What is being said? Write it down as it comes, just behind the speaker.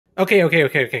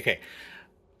Okay.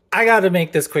 I gotta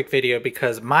make this quick video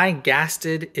because my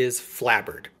gasted is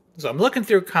flabbered. So I'm looking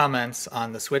through comments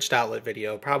on the switched outlet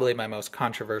video, probably my most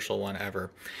controversial one ever.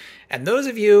 And those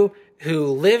of you who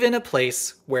live in a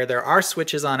place where there are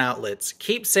switches on outlets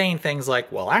keep saying things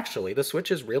like, well, actually, the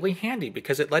switch is really handy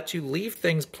because it lets you leave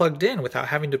things plugged in without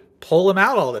having to pull them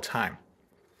out all the time.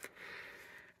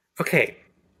 Okay,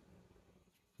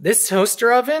 this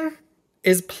toaster oven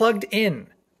is plugged in,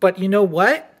 but you know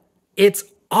what? It's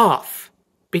off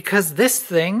because this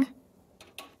thing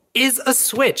is a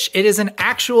switch. It is an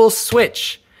actual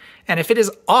switch. And if it is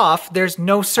off, there's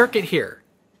no circuit here.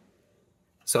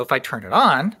 So if I turn it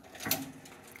on,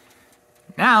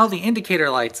 now the indicator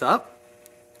lights up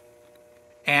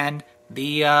and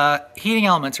the heating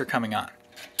elements are coming on.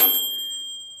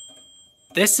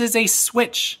 This is a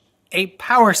switch. A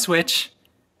power switch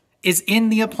is in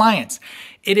the appliance.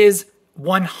 It is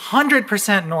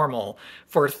 100% normal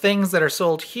for things that are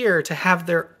sold here to have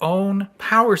their own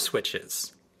power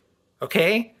switches.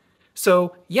 Okay?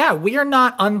 So yeah, we are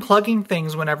not unplugging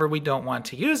things whenever we don't want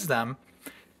to use them.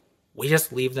 We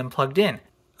just leave them plugged in.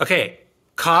 Okay,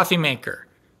 coffee maker.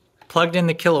 Plugged in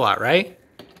the kilowatt, right?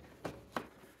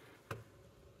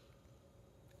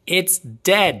 It's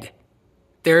dead.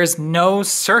 There is no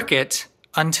circuit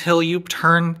until you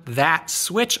turn that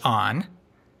switch on.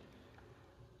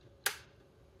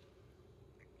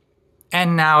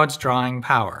 And now it's drawing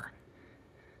power.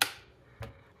 I'm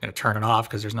gonna turn it off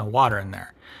because there's no water in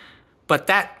there. But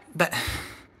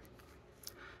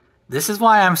this is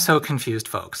why I'm so confused,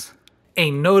 folks.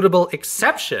 A notable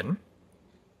exception,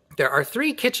 there are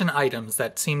 3 kitchen items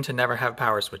that seem to never have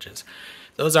power switches.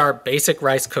 Those are basic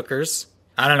rice cookers.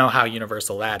 I don't know how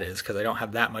universal that is because I don't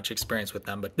have that much experience with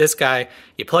them, but this guy,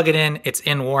 you plug it in, it's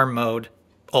in warm mode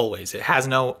always. It has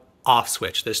no off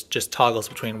switch. This just toggles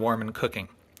between warm and cooking.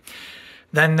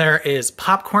 Then there is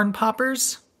popcorn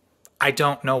poppers. I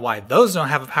don't know why those don't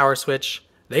have a power switch.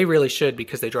 They really should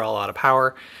because they draw a lot of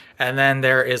power. And then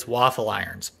there is waffle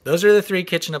irons. Those are the 3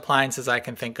 kitchen appliances I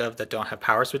can think of that don't have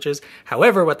power switches.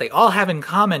 However, what they all have in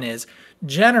common is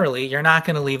generally you're not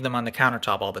going to leave them on the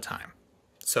countertop all the time.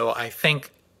 So I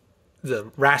think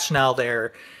the rationale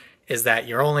there is that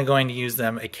you're only going to use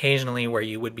them occasionally where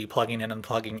you would be plugging in and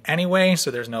unplugging anyway,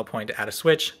 so there's no point to add a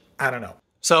switch. I don't know.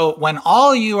 So when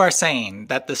all you are saying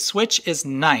that the switch is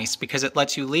nice because it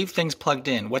lets you leave things plugged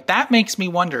in, what that makes me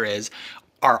wonder is,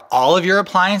 are all of your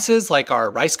appliances like our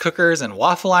rice cookers and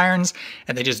waffle irons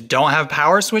and they just don't have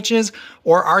power switches?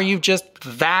 Or are you just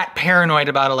that paranoid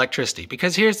about electricity?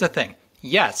 Because here's the thing.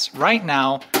 Yes, right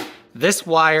now, this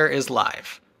wire is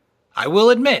live. I will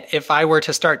admit, if I were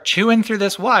to start chewing through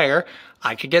this wire,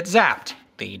 I could get zapped.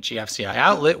 The GFCI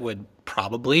outlet would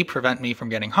probably prevent me from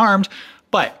getting harmed,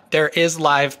 but there is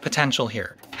live potential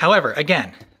here. However,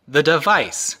 again, the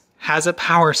device has a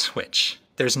power switch.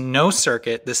 There's no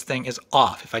circuit. This thing is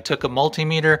off. If I took a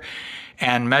multimeter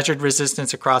and measured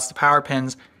resistance across the power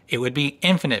pins, it would be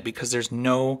infinite because there's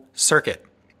no circuit.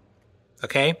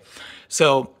 Okay?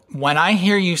 So when I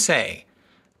hear you say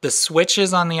the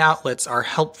switches on the outlets are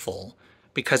helpful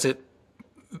because it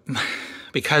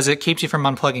keeps you from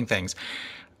unplugging things,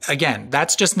 again,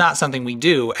 that's just not something we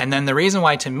do. And then the reason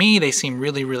why to me they seem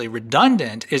really, really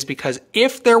redundant is because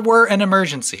if there were an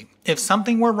emergency, if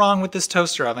something were wrong with this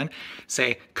toaster oven,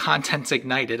 say contents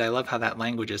ignited, I love how that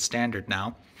language is standard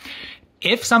now.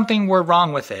 If something were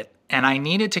wrong with it and I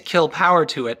needed to kill power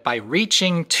to it by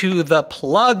reaching to the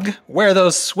plug where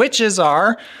those switches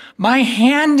are, my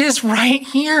hand is right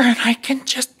here and I can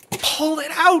just pull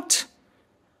it out.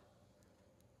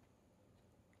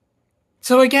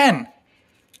 So again,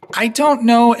 I don't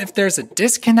know if there's a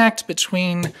disconnect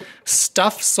between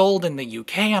stuff sold in the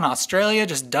UK and Australia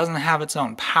just doesn't have its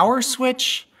own power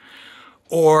switch,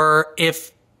 or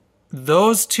if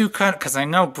those two, because I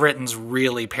know Britain's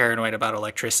really paranoid about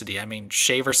electricity. I mean,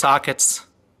 shaver sockets,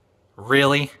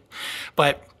 really?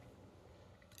 But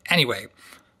anyway,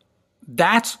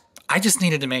 I just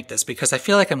needed to make this because I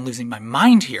feel like I'm losing my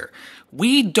mind here.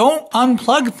 We don't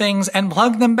unplug things and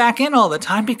plug them back in all the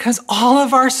time because all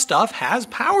of our stuff has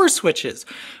power switches.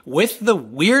 With the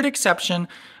weird exception,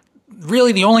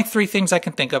 really the only 3 things I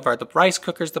can think of are the rice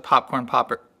cookers, the popcorn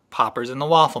poppers, and the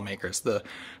waffle makers. The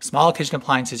small kitchen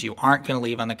appliances you aren't going to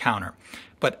leave on the counter.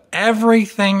 But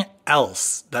everything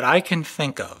else that I can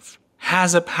think of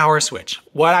has a power switch.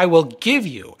 What I will give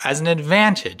you as an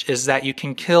advantage is that you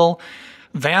can kill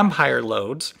vampire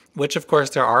loads, which of course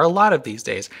there are a lot of these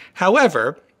days.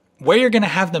 However, where you're going to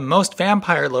have the most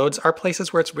vampire loads are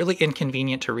places where it's really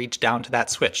inconvenient to reach down to that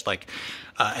switch, like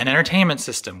an entertainment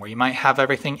system where you might have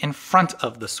everything in front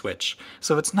of the switch.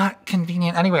 So it's not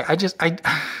convenient anyway.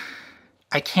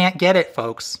 I can't get it,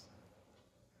 folks.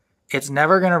 It's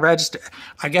never going to register.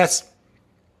 I guess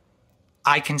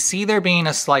I can see there being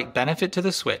a slight benefit to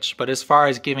the switch, but as far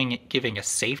as giving a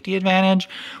safety advantage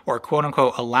or quote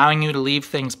unquote allowing you to leave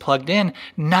things plugged in,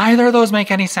 neither of those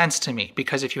make any sense to me,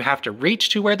 because if you have to reach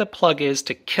to where the plug is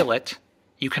to kill it,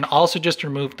 you can also just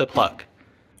remove the plug.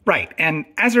 Right, and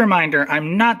as a reminder,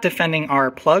 I'm not defending our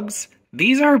plugs.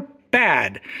 These are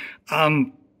bad.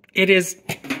 It is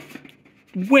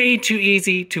way too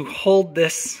easy to hold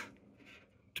this,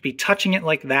 to be touching it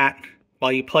like that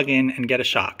while you plug in and get a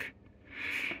shock.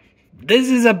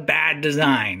 This is a bad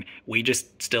design. We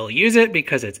just still use it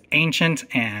because it's ancient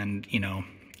and, you know,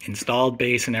 installed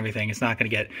base and everything. It's not gonna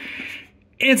get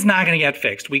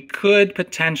fixed. We could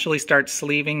potentially start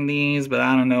sleeving these, but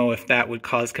I don't know if that would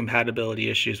cause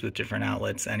compatibility issues with different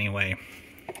outlets anyway.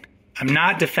 I'm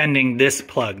not defending this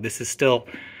plug. This is still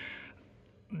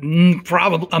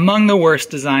probably among the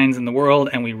worst designs in the world,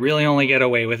 and we really only get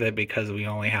away with it because we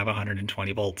only have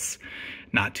 120 volts,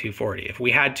 not 240. If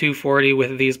we had 240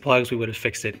 with these plugs, we would have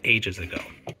fixed it ages ago.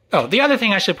 Oh, the other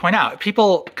thing I should point out,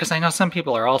 people, because I know some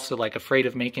people are also like afraid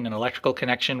of making an electrical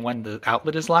connection when the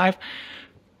outlet is live.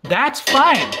 That's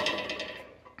fine.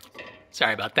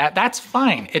 Sorry about that. That's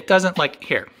fine. It doesn't, like,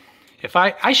 here. If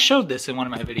I showed this in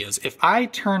one of my videos. If I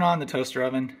turn on the toaster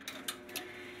oven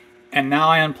and now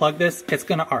I unplug this, it's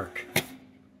gonna arc.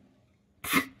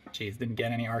 Jeez, didn't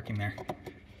get any arcing there.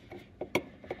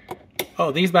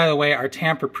 Oh, these, by the way, are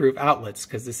tamper-proof outlets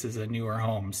because this is a newer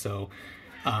home. So,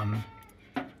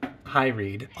 hi,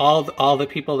 Reed. All the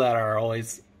people that are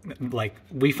always, like,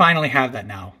 we finally have that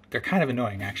now. They're kind of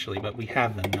annoying, actually, but we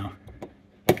have them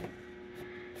now.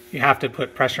 You have to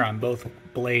put pressure on both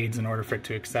blades in order for it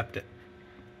to accept it.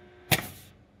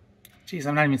 Jeez,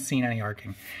 I'm not even seeing any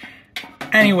arcing.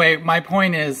 Anyway, my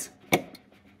point is,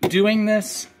 doing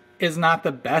this is not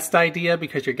the best idea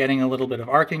because you're getting a little bit of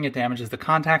arcing. It damages the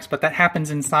contacts, but that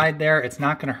happens inside there. It's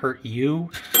not going to hurt you.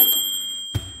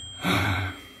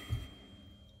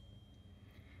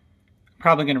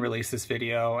 Probably going to release this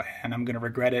video and I'm going to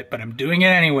regret it, but I'm doing it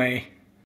anyway.